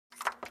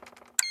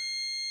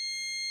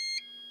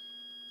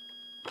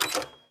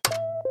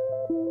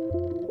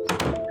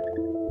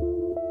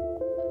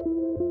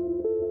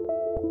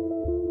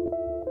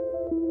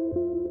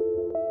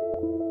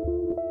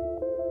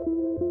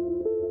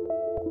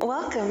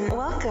We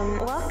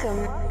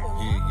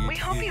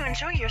hope you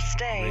enjoy your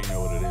stay. You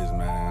know what it is,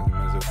 man.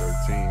 Mezzo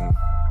 13.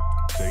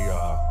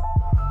 JR,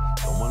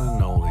 the one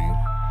and only.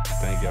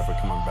 Thank y'all for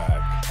coming back.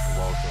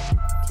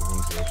 Welcome to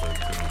Room 013.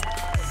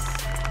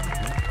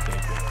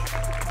 Thank you.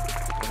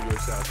 Let me give a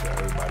shout out to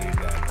everybody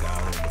that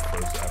downloaded the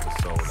first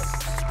episode, that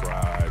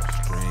subscribed,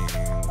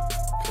 streamed,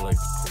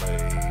 clicked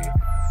play,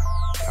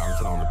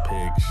 commented on the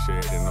pig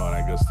shit and all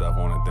that good stuff. I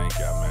want to thank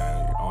y'all, man.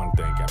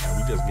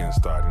 We just getting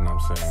started, you know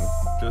what I'm saying?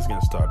 Just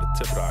getting started.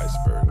 Tip of the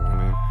iceberg, you know what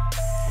I mean?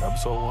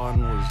 Episode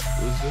 1 was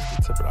just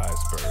the tip of the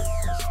iceberg.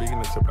 And speaking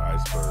of tip of the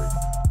iceberg,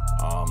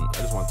 I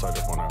just want to touch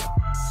up on a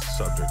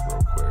subject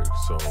real quick.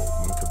 So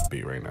let me put the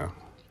beat right now.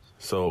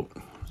 So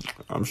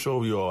I'm sure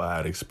we all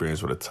had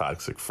experience with a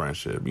toxic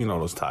friendship. You know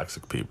those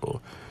toxic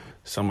people.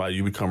 Somebody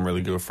you become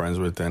really good friends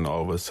with, and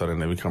all of a sudden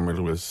they become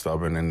really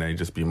stubborn and they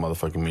just be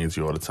motherfucking mean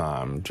to you all the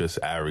time. Just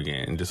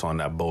arrogant and just on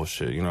that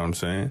bullshit. You know what I'm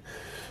saying?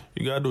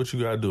 You gotta do what you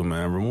gotta do,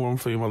 man. Remove them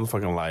from your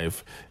motherfucking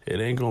life.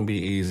 It ain't gonna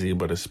be easy,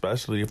 but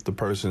especially if the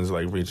person's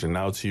like reaching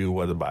out to you,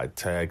 whether by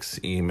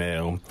text,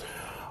 email,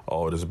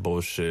 all this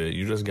bullshit,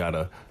 you just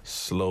gotta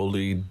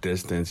slowly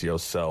distance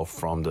yourself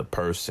from the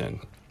person.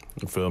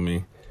 You feel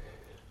me?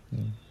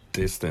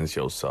 Distance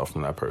yourself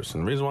from that person.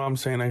 The reason why I'm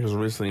saying that because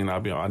recently,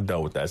 I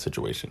dealt with that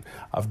situation.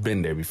 I've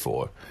been there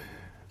before,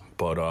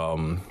 but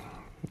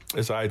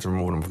it's alright to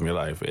remove them from your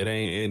life.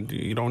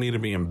 You don't need to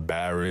be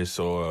embarrassed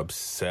or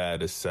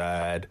upset or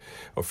sad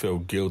or feel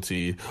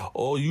guilty.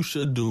 All you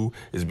should do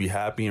is be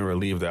happy and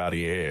relieved out of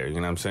your hair. You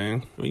know what I'm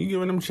saying? When you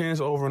giving them a chance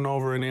over and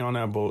over and they on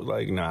that boat,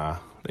 like, nah,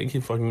 they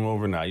keep fucking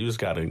over. Nah, you just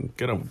gotta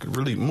get them,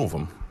 really move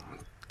them.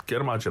 Get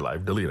them out your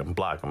life, delete them,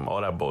 block them,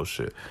 all that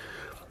bullshit.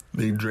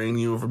 They drain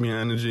you from your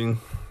energy.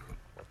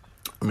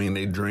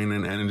 They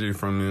draining energy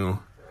from you.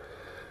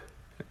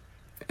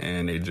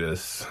 And they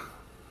just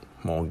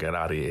won't get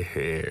out of your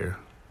hair.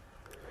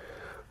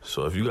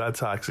 So if you got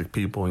toxic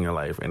people in your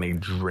life and they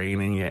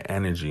draining your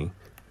energy,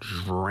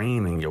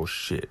 draining your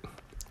shit,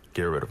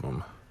 get rid of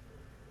them.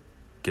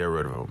 Get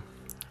rid of them.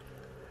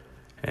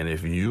 And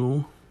if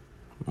you,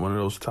 one of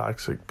those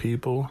toxic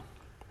people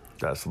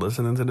that's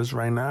listening to this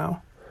right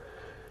now,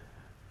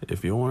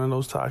 if you're one of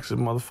those toxic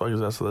motherfuckers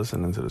that's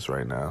listening to this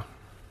right now,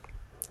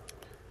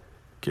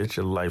 get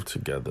your life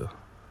together.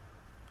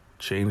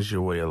 Change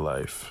your way of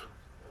life.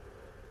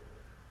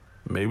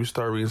 Maybe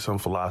start reading some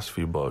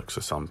philosophy books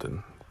or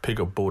something. Pick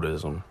up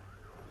Buddhism.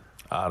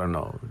 I don't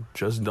know.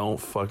 Just don't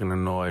fucking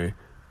annoy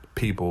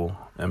people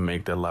and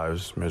make their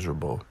lives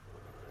miserable.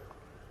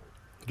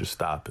 Just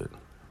stop it.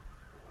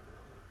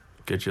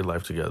 Get your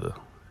life together.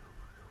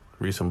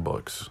 Read some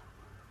books.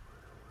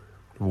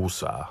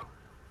 Woosah.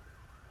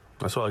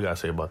 That's all I gotta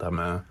say about that,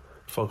 man.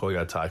 Fuck all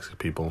y'all toxic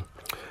people.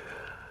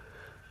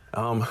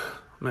 Man,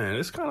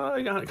 it's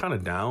kind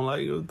of down,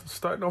 like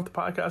starting off the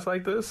podcast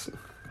like this.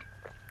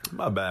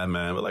 My bad,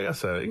 man. But like I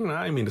said, I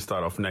didn't mean to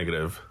start off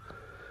negative,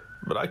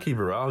 but I keep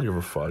it real. I don't give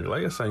a fuck.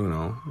 Like I said,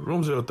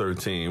 Room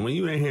 013. When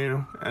you in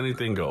here,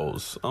 anything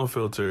goes,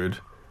 unfiltered.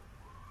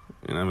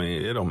 You know what I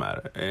mean? It don't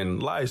matter.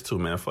 And lies too,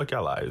 man. Fuck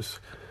y'all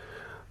lives.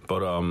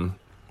 But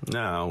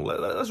now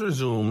let's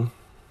resume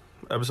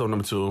episode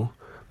number 2.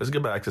 Let's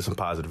get back to some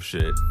positive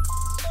shit.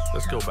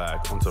 Let's go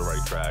back onto the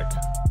right track.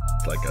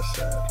 Like I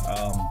said,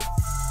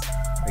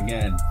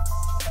 again,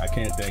 I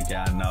can't thank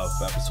y'all enough.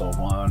 Episode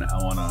 1, I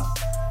want to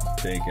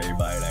thank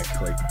everybody that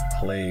clicked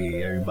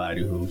play,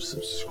 everybody who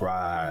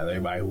subscribed,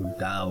 everybody who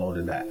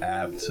downloaded that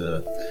app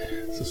to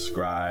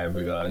subscribe,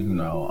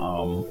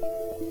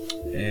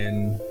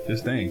 and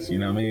just thanks, you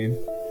know what I mean?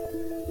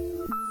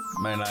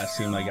 Might not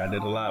seem like I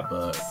did a lot,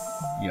 but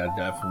you're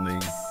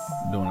definitely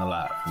doing a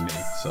lot for me,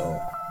 so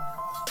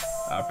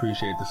I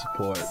appreciate the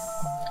support,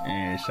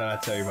 and shout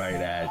out to everybody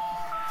that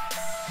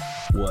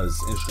was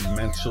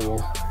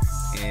instrumental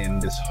in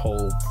this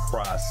whole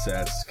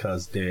process,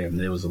 because damn,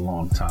 it was a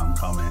long time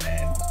coming,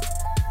 and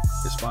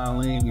we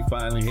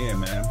finally here,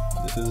 man.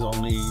 This is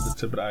only the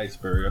tip of the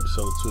iceberg,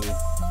 episode 2.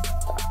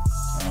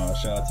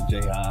 Shout out to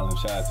Jay Holland,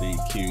 shout out to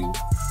EQ,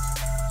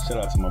 shout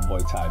out to my boy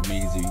Ty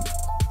Meezy,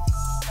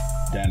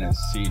 Dennis,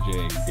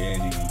 CJ,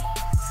 Danny.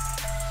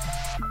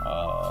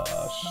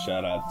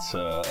 Shout out to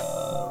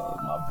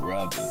my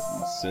brothers,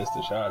 my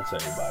sister. Shout out to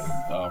everybody.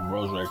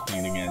 Rose Red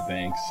Queen again,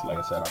 thanks. Like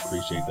I said, I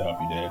appreciate the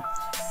help you did.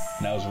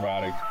 That was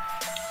erotic.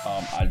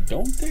 I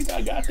don't think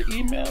I got the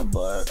email,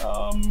 but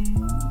I'm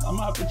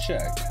gonna have to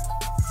check.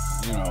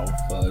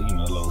 For the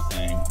little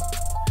thing.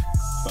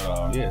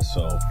 But yeah,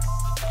 so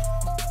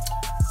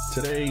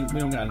today we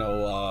don't got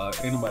no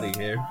ain't nobody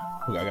here.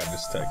 I got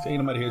this text.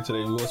 Ain't nobody here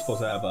today. We were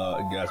supposed to have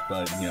a guest,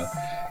 but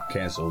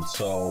canceled.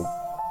 So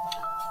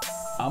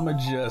I'ma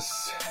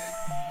just.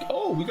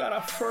 Oh, we got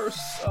our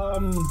first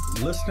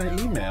listener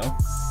email.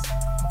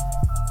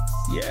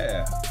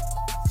 Yeah.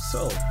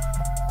 So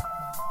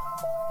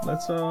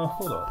let's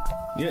hold on.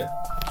 Yeah.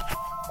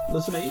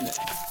 Listen to email.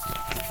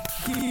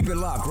 Keep it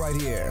locked right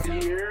here.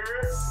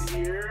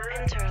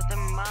 Enter the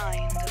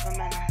mind of a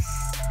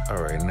menace.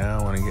 Alright, now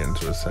I want to get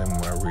into a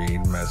segment where I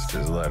read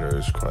messages,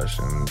 letters,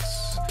 questions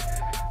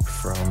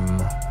from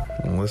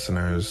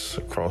listeners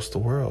across the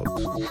world.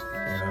 You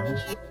know?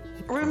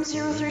 Room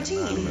 013.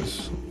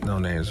 Anonymous. No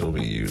names will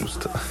be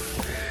used.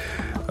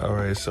 All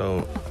right,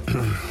 so let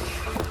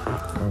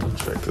me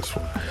check this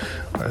one.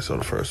 All right, so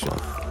the first one.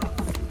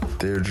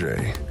 Dear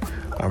Jay,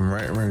 I'm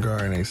writing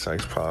regarding a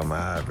sex problem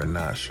I have and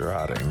not sure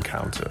how to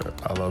encounter.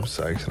 I love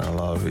sex and I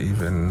love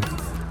even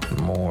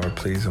more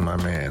pleasing my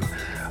man.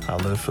 I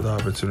live for the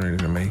opportunity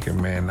to make a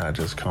man not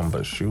just come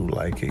but shoot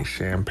like a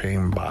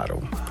champagne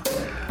bottle.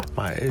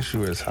 My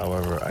issue is,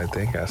 however, I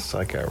think I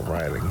suck at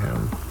riding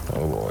him.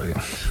 Oh boy.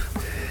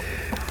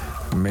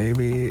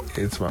 Maybe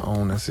it's my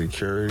own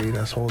insecurity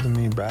that's holding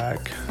me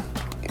back,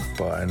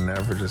 but I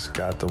never just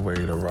got the way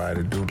to ride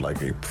a dude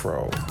like a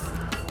pro.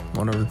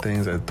 One of the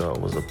things I thought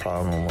was a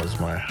problem was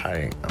my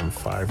height. I'm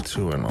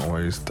 5'2" and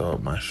always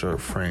thought my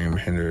short frame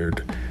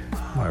hindered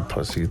my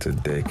pussy to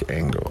dick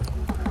angle.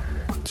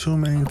 Too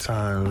many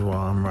times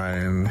while I'm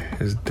riding,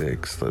 his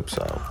dick slips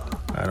out.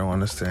 I don't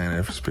understand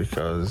if it's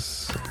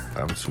because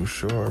I'm too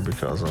short or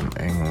because I'm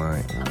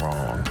angling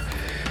wrong.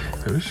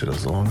 This shit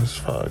is long as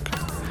fuck.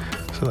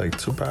 It's like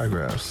 2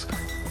 paragraphs.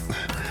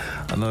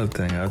 Another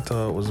thing I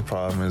thought was a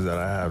problem is that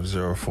I have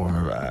zero form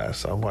of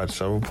ass. I watched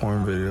several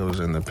porn videos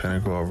and the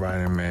pinnacle of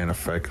riding a man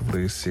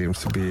effectively seems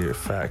to be a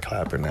fat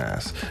clapping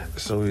ass.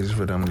 It's so easy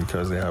for them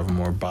because they have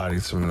more body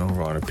to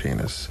maneuver on a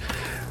penis.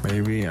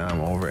 Maybe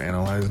I'm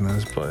overanalyzing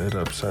this, but it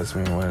upsets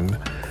me when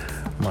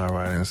my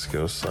riding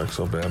skills suck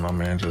so bad my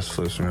man just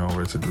flips me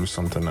over to do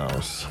something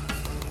else.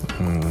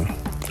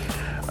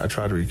 I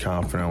try to be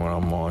confident when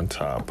I'm on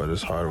top, but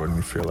it's hard when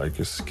you feel like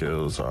your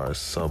skills are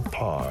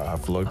subpar.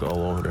 I've looked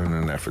all over the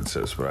internet for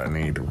tips, but I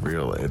need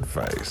real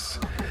advice.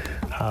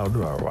 How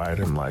do I ride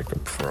him like a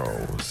pro?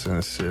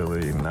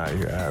 Sincerely, not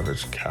your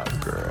average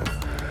cowgirl.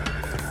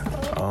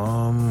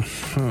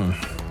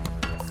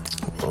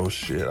 Oh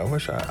shit! I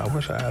wish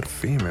I had a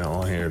female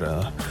on here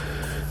to.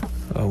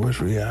 I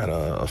wish we had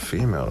a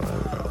female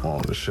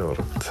on the show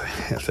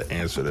to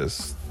answer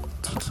this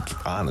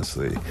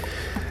honestly.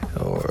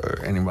 Or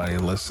anybody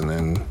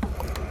listening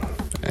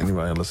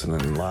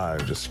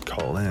live, just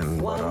call in.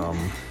 But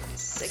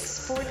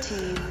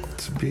 614.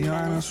 to be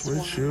honest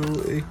with you,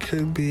 it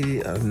could be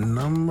a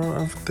number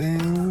of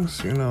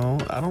things. You know,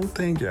 I don't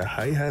think your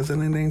height has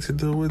anything to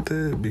do with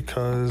it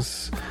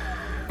because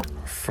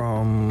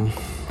from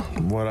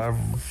what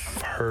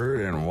I've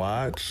heard and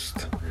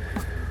watched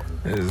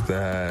is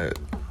that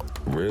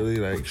really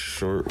like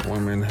short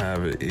women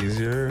have it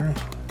easier.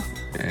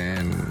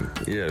 And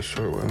yeah,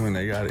 short women,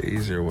 they got it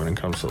easier when it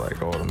comes to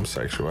like all them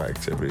sexual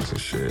activities and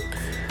shit.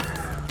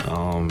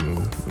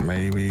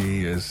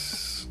 Maybe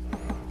it's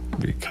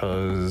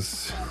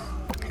because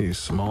he's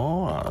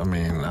small. I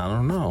mean, I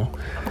don't know.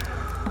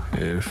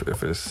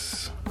 If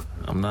it's,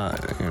 I'm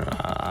not, you know,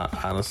 I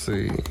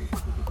honestly,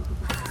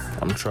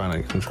 I'm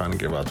trying to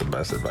give out the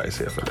best advice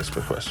here for this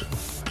question.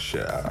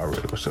 Shit, I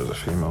really wish there was a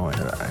female in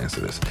here to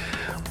answer this.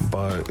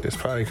 But it's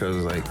probably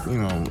because, like, you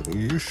know,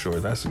 you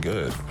short, that's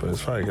good. But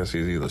it's probably because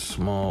he's either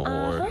small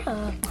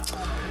or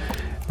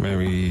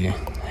maybe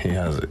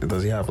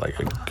does he have like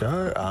a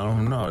gut? I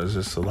don't know. It's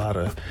just a lot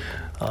of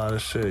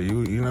shit.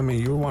 You know what I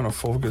mean? You want to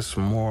focus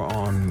more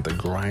on the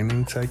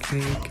grinding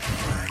technique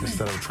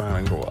instead of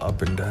trying to go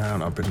up and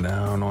down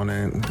on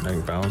it,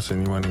 like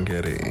bouncing. You want to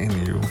get it in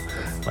you,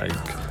 like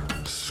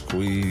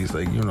squeeze,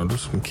 like, you know, do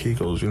some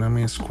Kegels, you know what I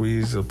mean?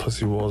 Squeeze the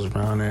pussy walls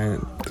around it,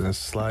 then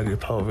slide your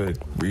pelvic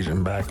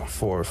region back and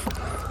forth.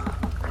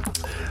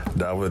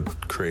 That would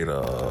create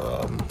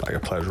a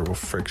pleasurable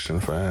friction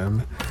for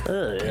him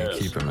and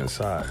keep him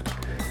inside.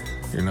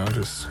 You know,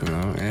 just, you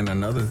know. And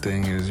another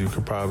thing is you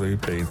could probably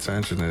pay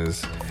attention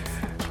is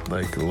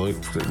like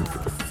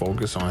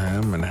focus on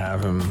him and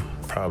have him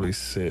probably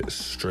sit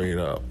straight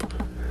up.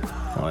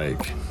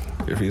 Like,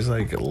 if he's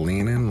like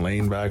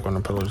laying back on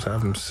the pillow, just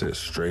have him sit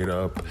straight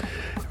up.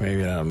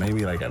 Maybe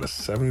like at a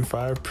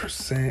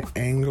 75%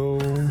 angle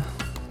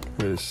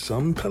with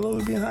some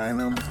pillows behind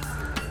him.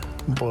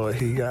 But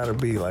he gotta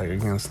be like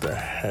against the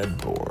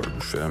headboard.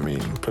 You feel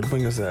me? Put him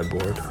against the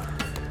headboard.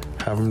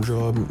 Have him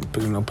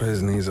put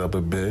his knees up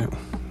a bit.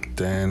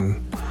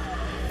 Then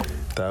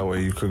that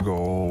way you could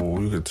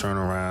turn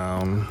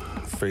around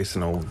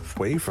facing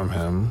away from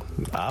him,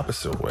 the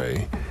opposite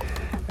way.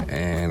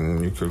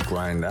 And you could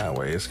grind that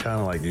way. It's kind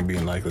of like you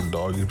being like the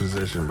doggy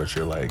position, but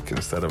you're like,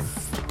 instead of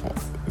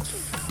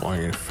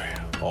on your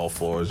all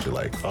fours, you're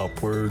like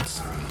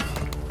upwards.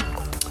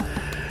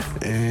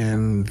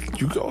 And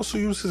you could also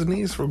use his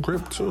knees for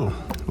grip too.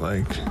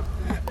 Like,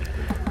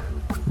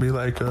 be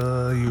like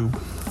you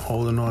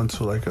holding on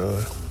to like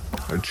a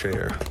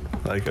chair,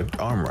 like an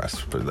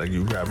armrest, but like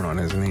you grabbing on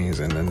his knees,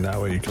 and then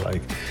that way you can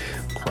like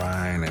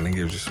grind, and it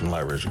gives you some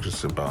leverage. You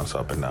just bounce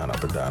up and down,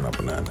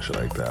 and shit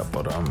like that.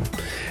 But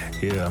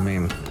yeah, I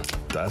mean,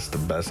 that's the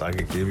best I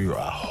could give you.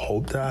 I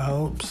hope that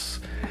helps.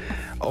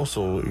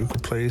 Also, you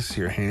could place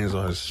your hands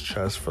on his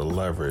chest for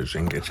leverage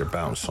and get your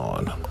bounce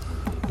on.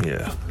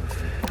 Yeah,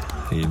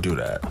 you do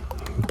that.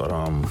 But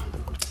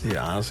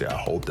yeah, honestly, I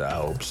hope that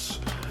helps.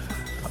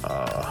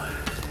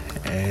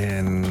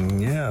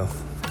 And yeah,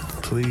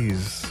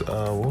 please.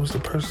 What was the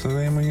person's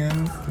name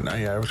again? Not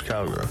Your Average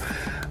Cowgirl.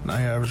 Not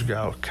Your Average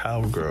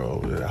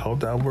Cowgirl. I hope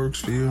that works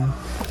for you.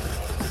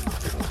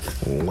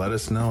 Let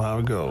us know how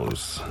it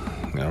goes.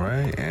 All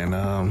right? And,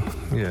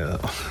 yeah.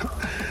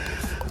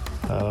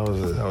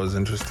 That was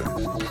interesting.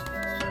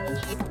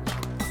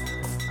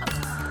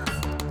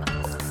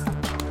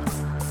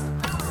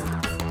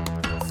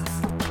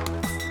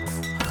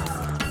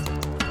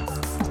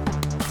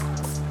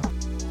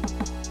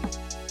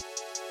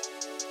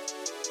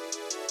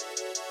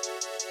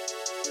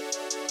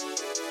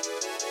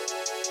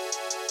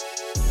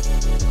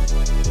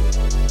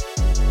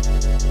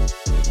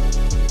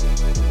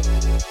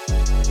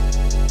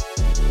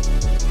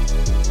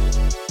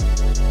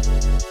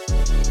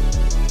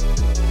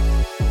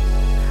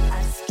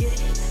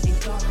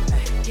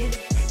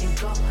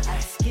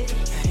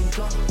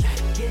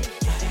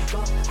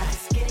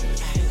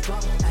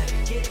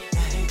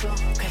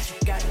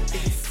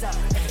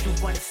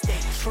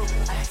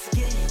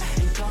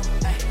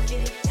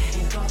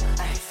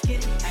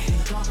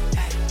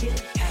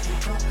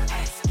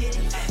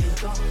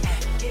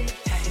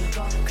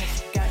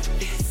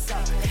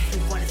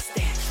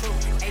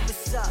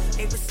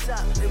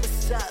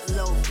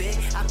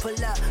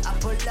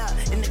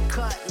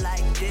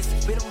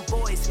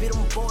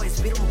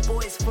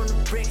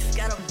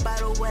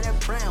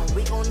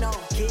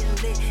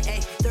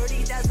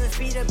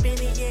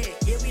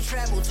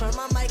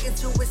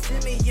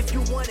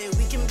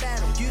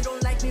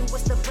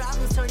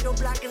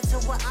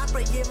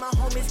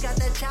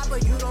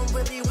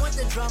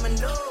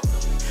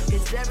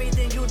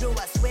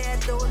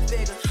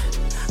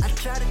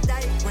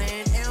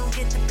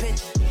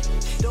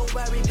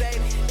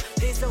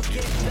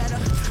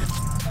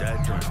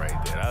 That joint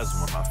right there, that was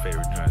one of my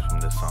favorite joints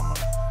from this summer.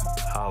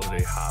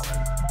 Holiday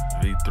Holland,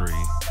 V3,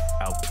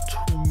 out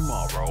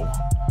tomorrow,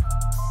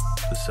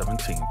 the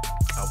 17th,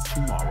 out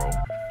tomorrow.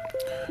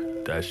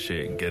 That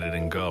shit, Get It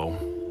and Go,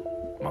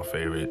 my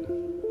favorite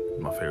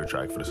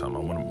track for the summer.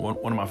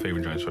 One of my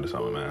favorite joints for the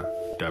summer, man.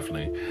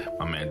 Definitely,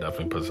 my man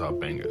definitely puts out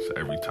bangers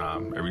every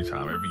time, every year,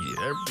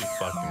 every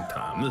fucking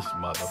time. This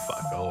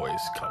motherfucker always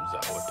comes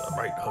out with the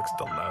right hooks,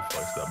 the left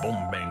hooks, the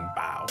boom, bang,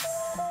 bow.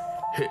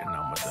 Hitting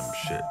them with them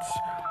shits.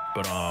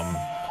 But,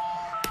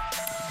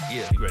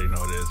 yeah, you already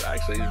know what it is.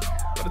 Actually,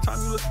 by the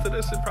time you listen to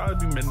this, it'll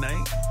probably be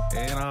midnight,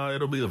 and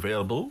it'll be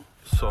available.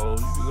 So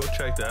you can go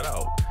check that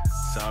out.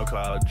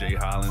 SoundCloud, Jay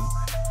Holland.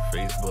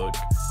 Facebook,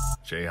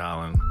 Jay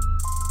Holland.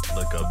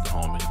 Look up the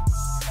homie.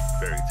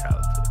 Very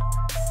talented.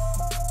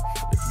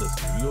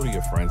 Listen, if you go to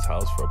your friend's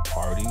house for a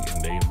party,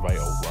 and they invite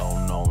a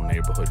well-known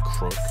neighborhood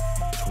crook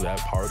to that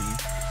party,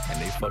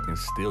 and they fucking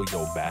steal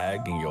your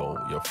bag and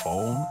your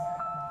phone,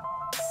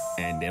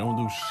 and they don't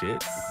do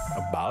shit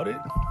about it,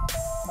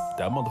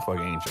 that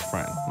motherfucker ain't your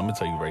friend. Let me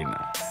tell you right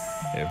now.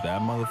 If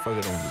that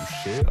motherfucker don't do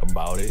shit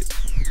about it,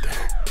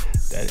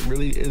 that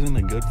really isn't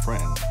a good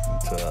friend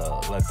to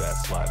let that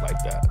slide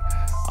like that.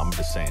 I'm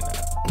just saying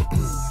that.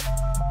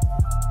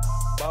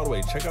 By the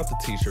way, check out the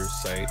t-shirt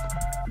site.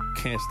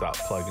 Can't stop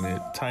plugging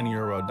it.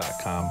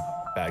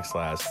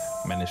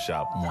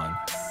 tinyurl.com/menaceshop1.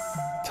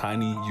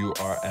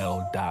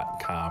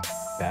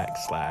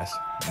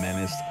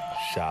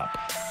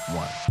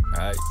 tinyurl.com/menaceshop1.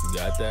 Alright, you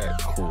got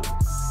that? Cool.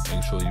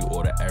 Make sure you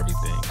order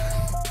everything.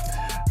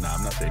 Nah,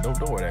 I'm not saying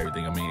don't order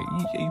everything. I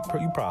mean, you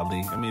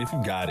probably, I mean, if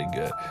you got it,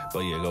 good.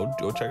 But yeah,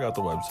 go check out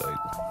the website.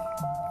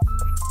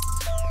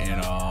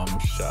 And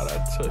shout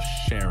out to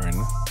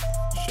Sharon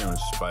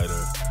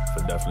Spider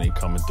for definitely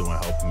coming through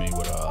and helping me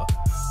with a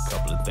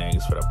couple of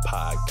things for the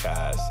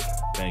podcast.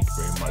 Thank you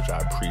very much. I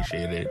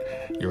appreciate it.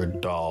 You're a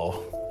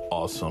doll.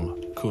 Awesome.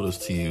 Kudos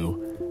to you.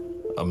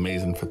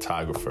 Amazing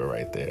photographer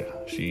right there.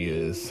 She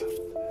is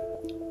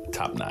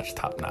top notch.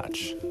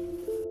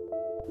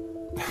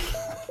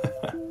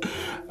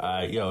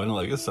 Alright, yo, and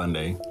look, it's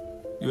Sunday.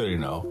 You already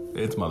know.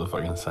 It's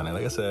motherfucking Sunday.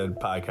 Like I said,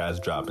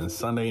 podcast dropping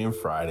Sunday and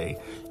Friday.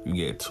 You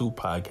get 2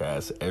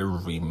 podcasts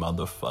every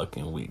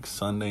motherfucking week.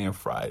 Sunday and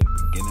Friday.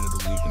 Beginning of the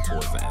week and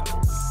towards the end of the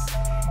week.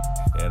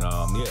 And,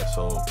 yeah,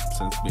 so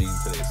since being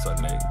today's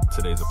Sunday,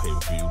 today's a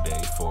pay-per-view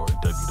day for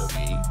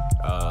WWE.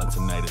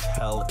 Tonight is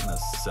Hell in a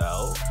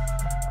Cell.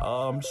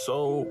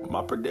 So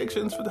my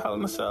predictions for the Hell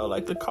in a Cell,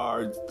 like the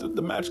card,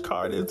 the match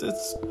card,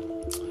 this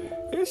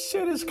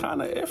shit is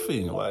kind of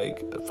iffy.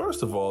 Like,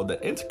 first of all, the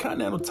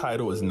Intercontinental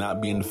title is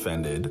not being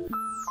defended.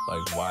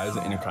 Like, why is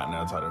the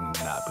Intercontinental title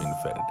not being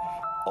defended?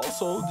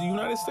 Also, the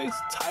United States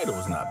title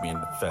is not being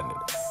defended.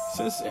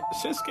 Since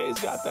Shinsuke's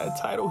got that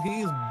title,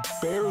 he's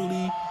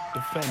barely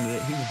defended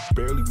it. He's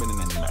barely been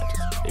in any matches.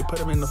 They put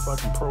him in the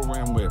fucking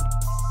program with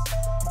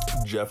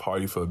Jeff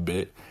Hardy for a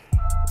bit,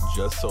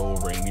 just so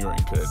Randy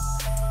Orton could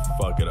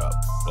fuck it up.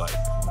 Like,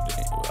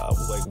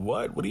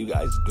 what? What are you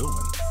guys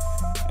doing?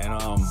 And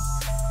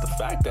the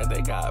fact that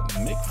they got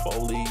Mick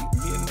Foley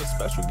being the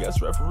special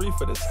guest referee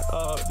for this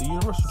the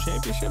Universal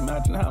Championship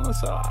match in Hell in a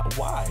Cell,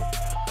 why?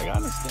 Like, I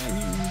understand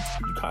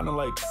you kind of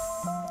like,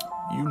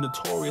 you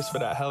notorious for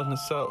that Hell in a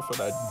Cell, for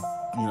that,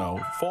 you know,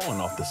 falling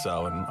off the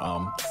cell, and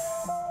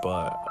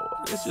but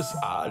it's just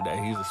odd that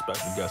he's a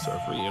special guest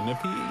referee. And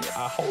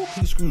I hope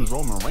he screws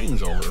Roman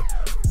Reigns over.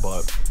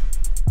 But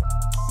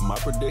my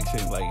prediction,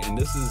 and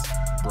this is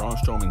Braun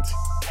Strowman's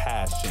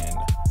cash in.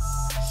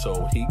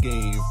 So he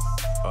gave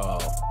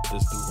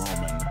this dude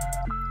Roman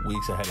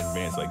weeks ahead in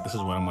advance. This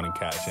is when I'm going to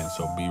cash in,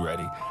 so be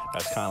ready.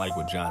 That's kind of like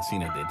what John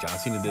Cena did. John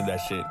Cena did that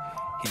shit.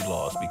 He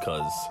lost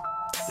because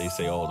they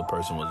say, the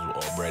person was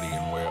all ready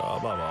and blah,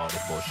 blah, all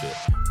this bullshit.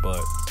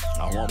 But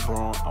I want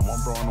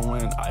Braun to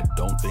win. I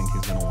don't think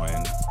he's going to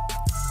win.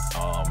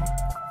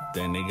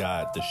 Then they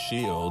got the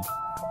Shield,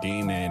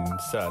 Dean and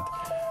Seth,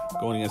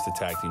 going against the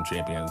tag team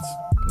champions,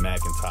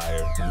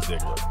 McIntyre and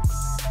Ziggler.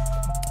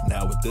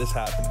 Now, with this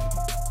happening,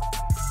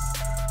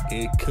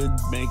 it could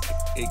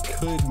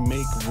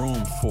make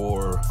room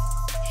for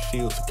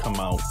Shield to come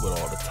out with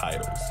all the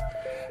titles.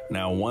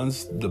 Now,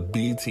 once the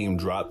B team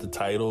dropped the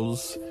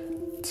titles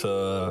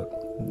to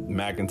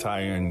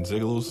McIntyre and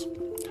Ziggler,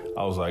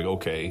 I was like,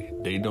 okay,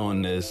 they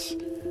doing this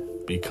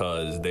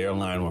because they're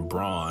aligned with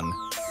Braun,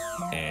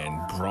 and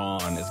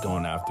Braun is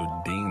going after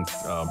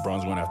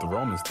Braun's going after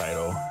Roman's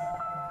title.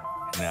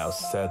 And now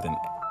Seth and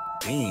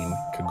Dean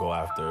could go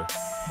after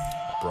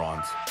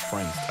Braun's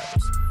friends'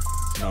 titles.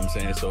 You know what I'm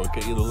saying? So it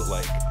could either look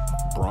like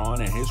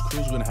Braun and his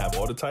crew's going to have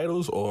all the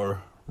titles,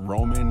 or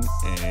Roman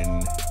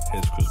and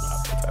his crew's going to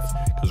have the titles.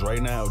 Because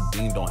right now,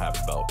 Dean don't have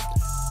a belt.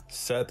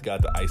 Seth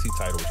got the IC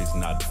title, which he's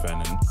not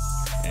defending,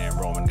 and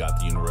Roman got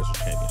the Universal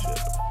Championship.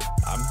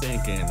 I'm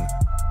thinking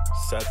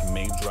Seth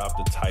may drop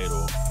the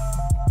title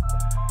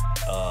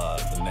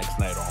the next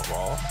night on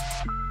Raw.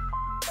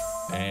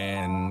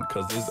 And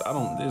because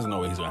there's no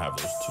way he's going to have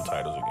those two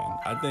titles again.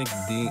 I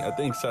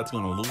think Seth's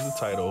going to lose the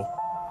title.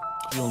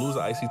 He's going to lose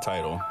the IC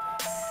title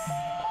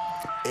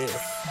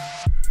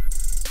if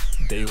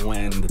they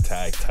win the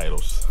tag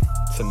titles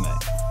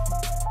tonight.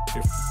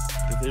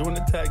 If they win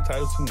the tag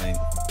titles tonight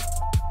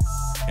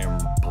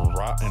and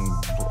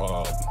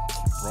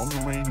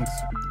Roman Reigns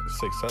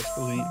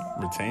successfully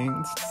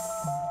retains,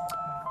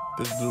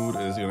 this dude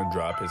is going to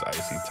drop his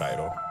IC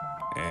title,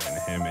 and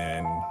him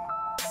and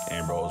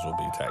Ambrose will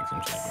be tag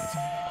team champions.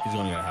 He's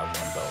only going to have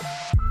one belt.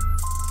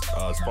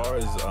 As far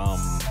as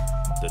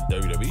the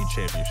WWE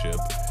Championship,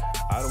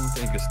 I don't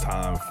think it's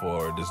time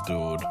for this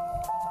dude,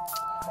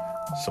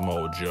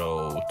 Samoa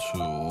Joe,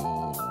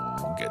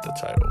 to get the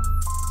title.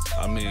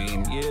 I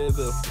mean, yeah,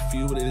 the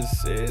feud is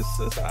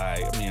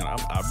alright. I mean,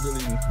 I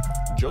really,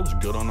 Joe's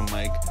good on the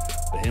mic,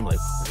 but him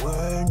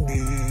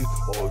Wendy,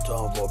 all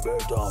time for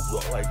bedtime,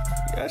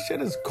 that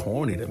shit is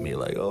corny to me.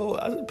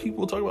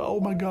 People talk about, oh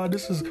my God,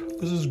 this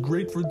is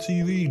great for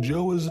TV.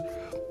 Joe is,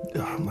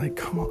 I'm like,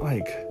 come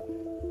on,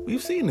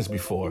 we've seen this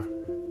before.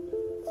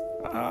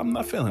 I'm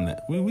not feeling it.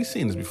 We've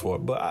seen this before,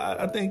 but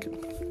I think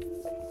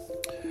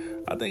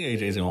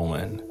AJ's gonna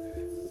win.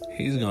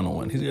 He's gonna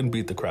win. He's gonna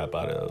beat the crap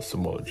out of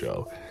Samoa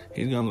Joe.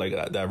 He's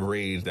gonna that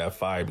rage, that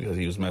fire because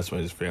he was messing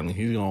with his family.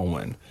 He's gonna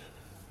win.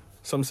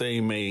 Some say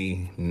he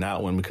may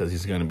not win because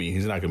he's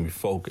not gonna be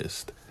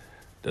focused.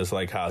 Just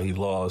like how he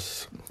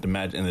lost, the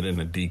match ended in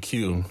a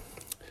DQ.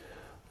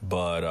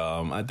 But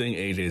I think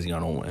AJ's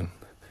gonna win.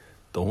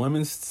 The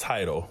women's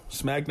title,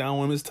 SmackDown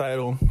women's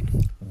title,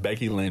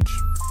 Becky Lynch.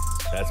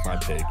 That's my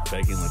pick.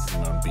 Becky Lynch is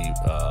gonna beat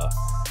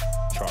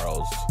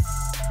Charles.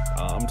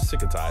 I'm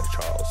sick and tired of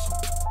Charles.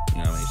 You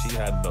know what I mean? She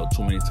had the belt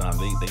too many times.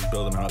 They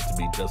building her up to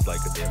be just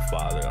like a damn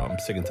father. I'm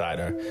sick and tired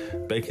of her.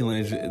 Becky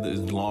Lynch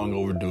is long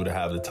overdue to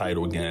have the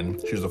title again.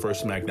 She was the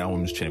first SmackDown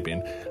Women's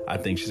Champion. I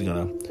think she's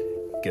gonna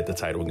get the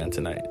title again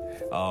tonight.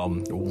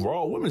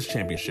 Raw Women's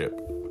Championship,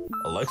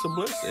 Alexa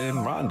Bliss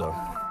and Ronda.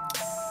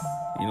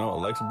 You know,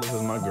 Alexa Bliss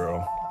is my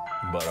girl,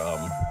 but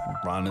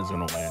Ronda's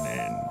gonna win,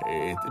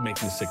 and it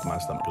makes me sick to my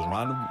stomach because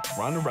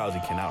Ronda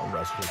Rousey cannot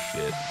wrestle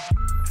shit.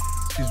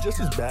 She's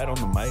just as bad on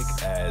the mic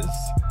as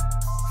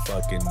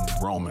fucking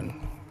Roman.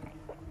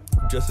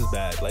 Just as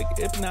bad,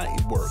 if not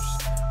worse.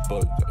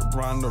 But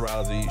Ronda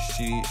Rousey,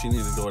 she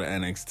needs to go to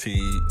NXT.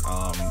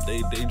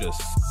 They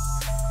just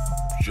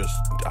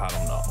I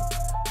don't know.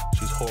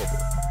 She's horrible.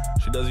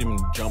 She doesn't even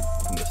jump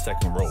from the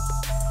second rope.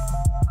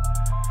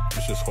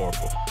 It's just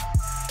horrible.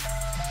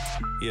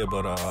 Yeah,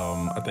 but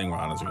I think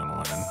Ronda's gonna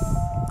win.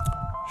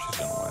 She's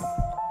gonna win.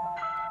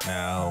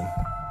 Now,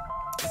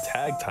 the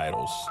tag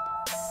titles,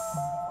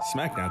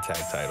 SmackDown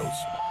tag titles.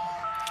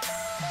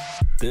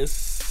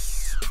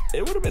 It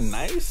would have been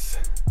nice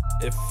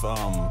if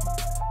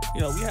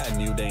we had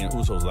New Day and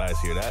Usos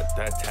last year. That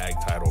tag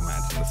title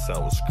match in the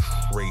cell was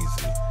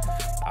crazy.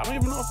 I don't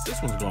even know if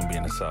this one's gonna be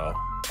in the cell.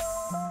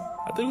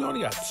 I think we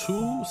only got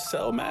 2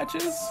 cell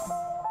matches.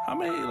 How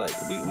many?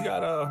 We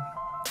got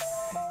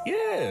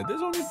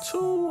there's only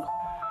 2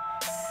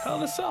 Hell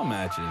in a Cell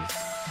matches.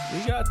 We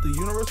got the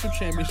Universal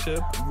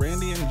Championship,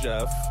 Randy and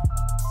Jeff,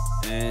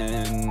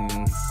 and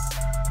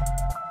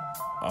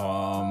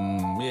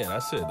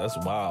that's it. That's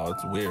wow.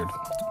 It's weird.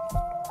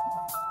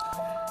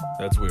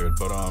 That's weird.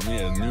 But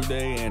New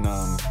Day and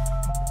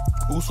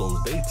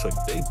Usos, they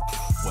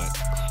went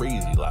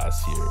crazy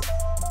last year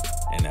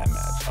in that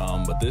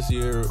match. But this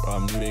year,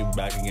 New Day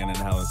back again in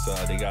Hell in a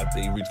Cell.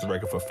 They reached the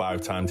record for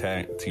 5-time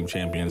tag team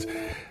champions.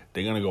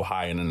 they're going to go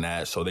higher than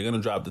that. So they're going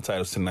to drop the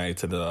titles tonight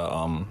to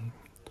the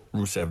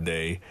Rusev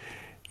Day.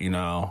 You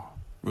know,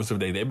 Rusev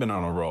Day, they've been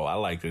on a roll. I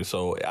like it.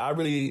 So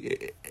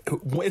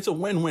it's a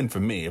win-win for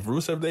me. If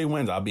Rusev Day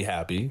wins, I'll be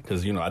happy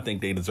because, you know, I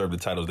think they deserve the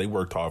titles. They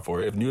worked hard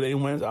for it. If New Day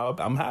wins,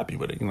 I'm happy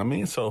with it. You know what I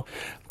mean? So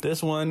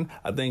this one,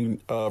 I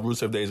think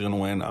Rusev Day is going to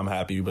win. I'm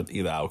happy with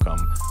either outcome.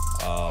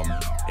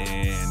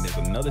 And there's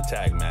another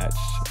tag match,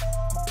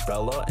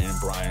 Bella and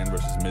Bryan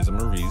versus Miz and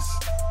Maurice.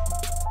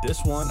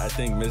 This one, I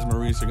think Miz and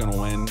Maurice are going to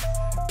win.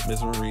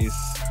 Miz and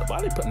Maurice, why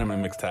are they putting them in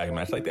a mixed tag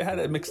match? Like, they had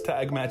a mixed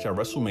tag match at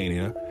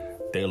WrestleMania.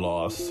 They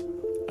lost.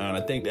 And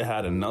I think they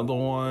had another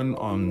one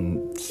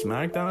on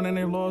SmackDown and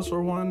they lost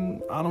or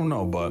won. I don't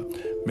know, but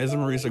Miz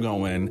and Maurice are going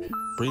to win.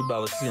 Brie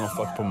Bella, she's going to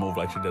fuck up a move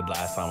like she did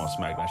last time on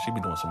SmackDown. She be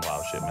doing some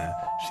wild shit, man.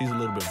 She's a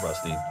little bit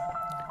rusty.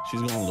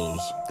 She's going to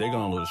lose. They're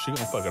going to lose. She's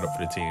going to fuck it up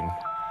for the team.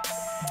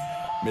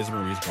 Miz and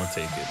Maurice going to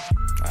take it.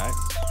 All right?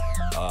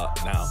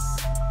 Now,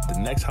 the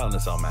next Hell in a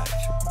Cell match.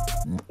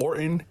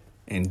 Orton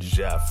and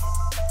Jeff.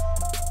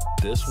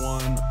 This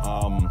one,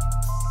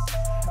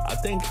 I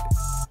think...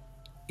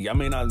 Y'all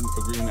may not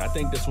agree with me. I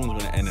think this one's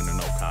going to end in a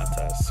no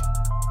contest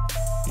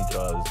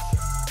because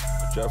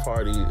Jeff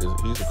Hardy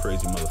he's a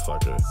crazy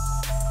motherfucker.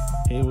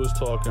 He was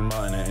talking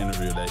about in an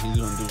interview that he's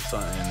going to do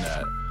something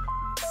that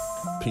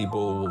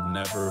people will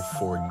never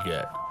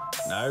forget.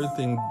 Now,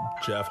 everything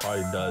Jeff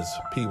Hardy does,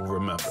 people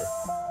remember.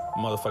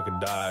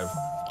 Motherfucker dive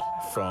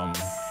from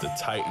the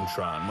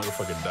Titantron.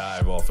 Motherfucker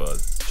dive off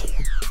of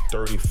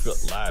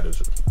 30-foot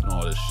ladders and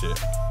all this shit.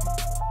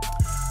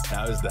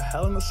 Now, is the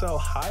Hell in a Cell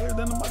higher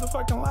than the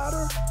motherfucking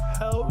ladder?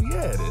 Hell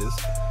yeah, it is.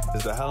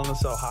 Is the Hell in a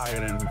Cell higher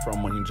than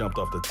from when he jumped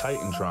off the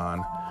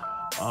Titantron?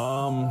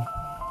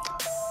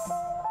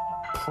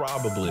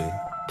 Probably,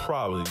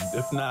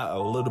 if not a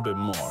little bit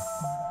more.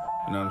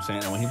 You know what I'm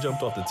saying? And when he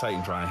jumped off the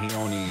Titantron, damn,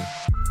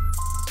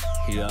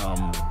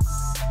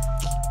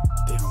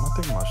 am I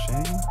thinking about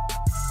Shane?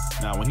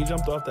 Now, when he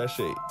jumped off that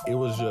shit, it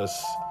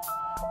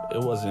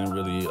wasn't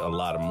really a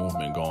lot of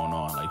movement going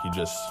on. Like, he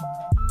just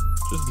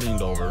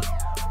leaned over.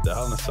 The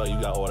Hell in a Cell, you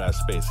got all that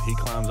space. He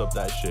climbs up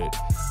that shit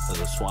as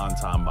a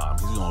swanton bomb.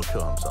 He's gonna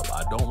kill himself.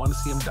 I don't want to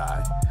see him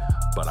die,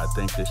 but I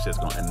think this shit's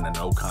gonna end in a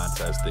no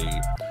contest.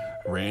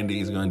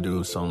 Randy's gonna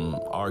do some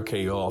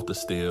RKO off the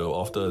steel,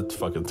 off the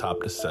fucking top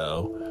of the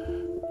cell.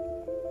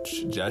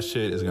 That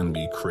shit is gonna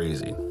be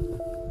crazy.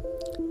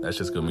 That's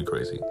just gonna be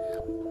crazy.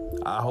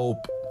 I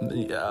hope,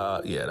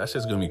 that's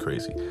just gonna be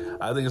crazy.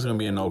 I think it's gonna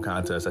be a no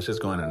contest. That's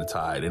just going in the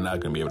tie. They're not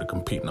gonna be able to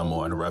compete no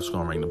more, and the ref's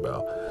gonna ring the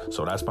bell.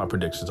 So that's my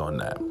predictions on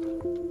that.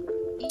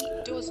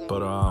 But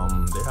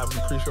they have a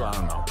pre-show, I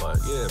don't know. But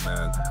yeah,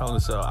 man, Hell in a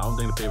Cell, I don't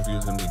think the pay-per-view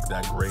is gonna be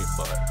that great.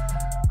 But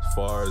as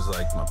far as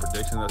like my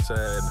predictions, I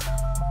said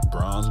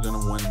Braun's gonna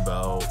win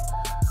belt,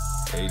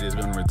 AJ's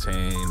gonna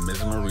retain,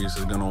 Miz and Maurice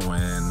is gonna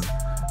win,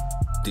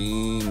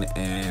 Dean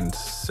and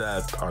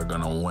Seth are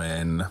gonna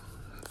win,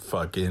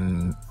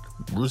 fucking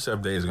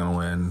Rusev Day is gonna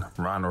win,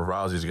 Ronda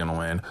Rousey's gonna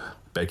win,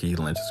 Becky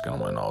Lynch is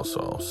gonna win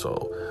also.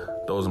 So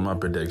those are my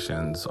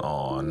predictions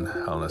on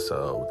Hell in a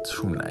Cell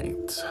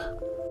tonight.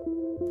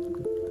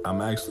 I'm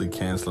actually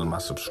canceling my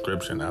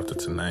subscription after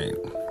tonight.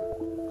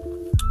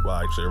 Well,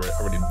 actually, I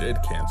already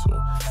did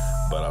cancel,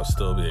 but I'll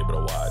still be able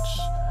to watch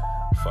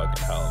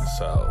fucking Hell in a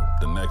Cell.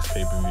 The next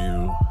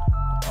pay-per-view,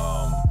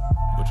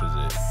 which is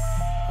it?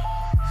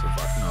 The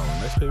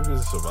next pay-per-view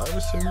is a Survivor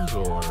Series,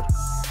 or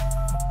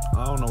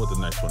I don't know what the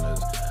next one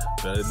is.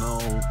 But I know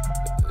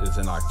it's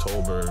in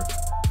October.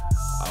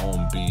 I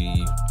won't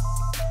be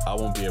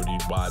able to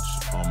watch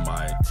on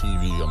my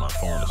TV or my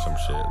phone or some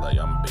shit. Like,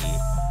 I'm gonna be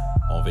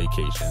on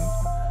vacation.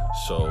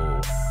 So,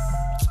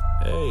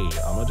 hey,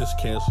 I'm gonna just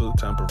cancel it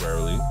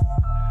temporarily.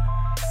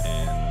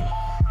 And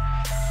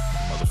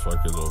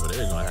motherfuckers over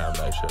there gonna have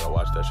that shit. I'll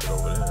watch that shit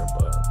over there,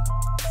 but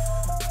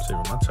I'm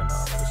saving my $10.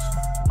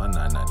 My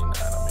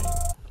 $9.99, I mean.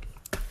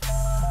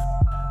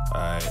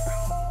 Alright,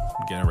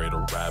 getting ready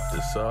to wrap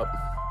this up.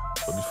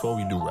 But before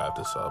we do wrap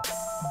this up,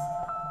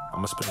 I'm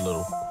gonna spit a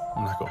little.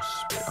 I'm not gonna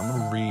spit. I'm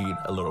gonna read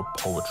a little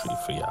poetry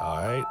for y'all,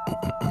 alright?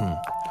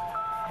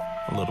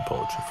 A little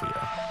poetry for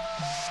y'all.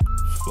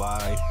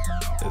 Fly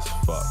as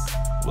fuck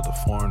with a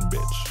foreign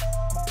bitch.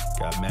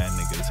 Got mad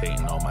niggas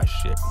hating on my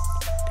shit.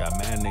 Got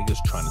mad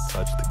niggas trying to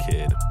touch the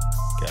kid.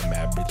 Got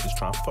mad bitches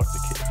trying to fuck the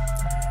kid.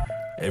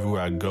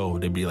 Everywhere I go,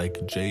 they be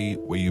like, Jay,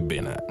 where you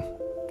been at?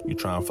 You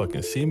trying to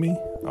fucking see me?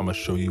 I'ma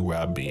show you where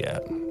I be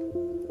at.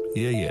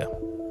 Yeah.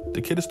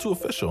 The kid is too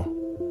official.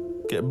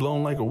 Get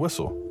blown like a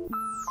whistle.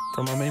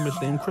 From my main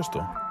bitch named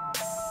Crystal.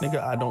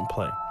 Nigga, I don't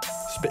play.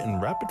 Spitting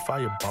rapid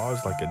fire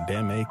bars like a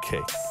damn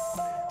AK.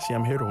 See,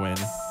 I'm here to win.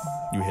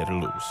 You here to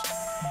lose.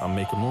 I'm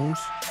making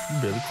moves.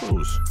 You barely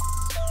cruise.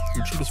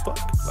 You cheap as fuck,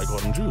 like all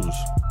them Jews.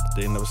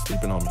 They ain't never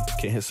sleeping on me.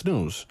 Can't hit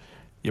snooze.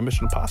 Your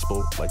mission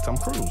impossible, like Tom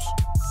Cruise.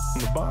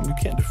 I'm a bomb you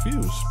can't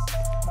defuse.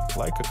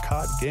 Like a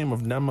COD game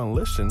of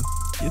demolition,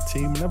 your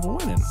team never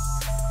winning.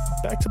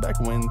 Back-to-back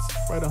wins,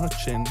 right on her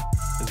chin,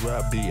 is where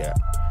I be at.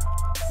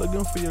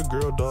 Looking for your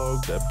girl,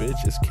 dog, that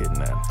bitch is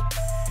kidnapped.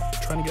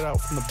 Trying to get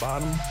out from the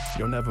bottom,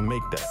 you'll never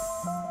make that.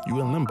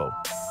 You in limbo.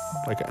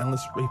 like an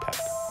endless repack.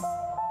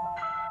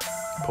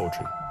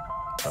 Poetry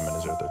by Men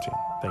 013.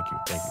 Thank you.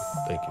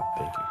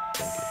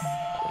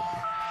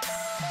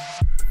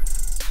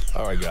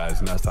 All right,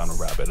 guys, now it's time to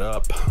wrap it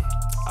up.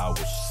 I will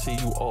see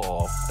you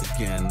all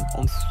again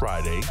on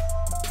Friday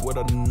with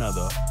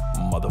another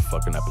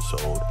motherfucking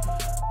episode.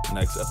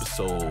 Next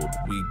episode,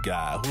 we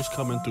got, who's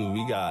coming through?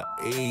 We got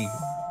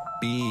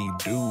A.B.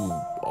 Dude,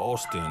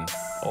 Austin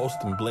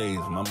Blaze,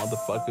 my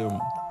motherfucking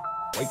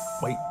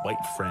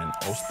white friend,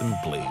 Austin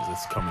Blaze,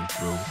 is coming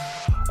through.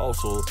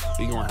 Also,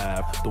 we gonna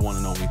have the one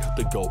and only,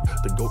 the GOAT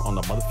on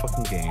the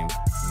motherfucking game,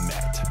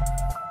 Matt.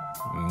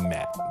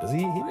 Does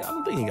he I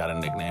don't think he got a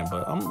nickname,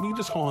 but we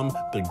just call him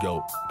the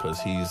GOAT because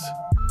he's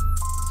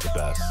the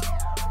best,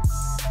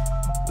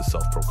 the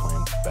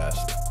self-proclaimed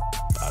best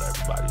out of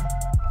everybody.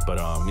 But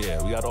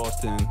yeah, we got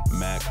Austin,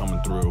 Matt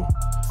coming through,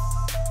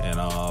 and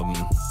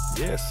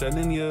send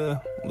in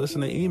your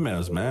listener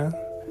emails, man.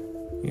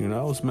 You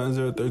know, it's Men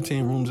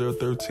 013, Room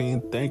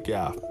 013. Thank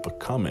y'all for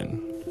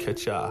coming.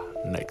 Catch y'all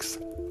next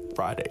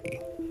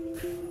Friday.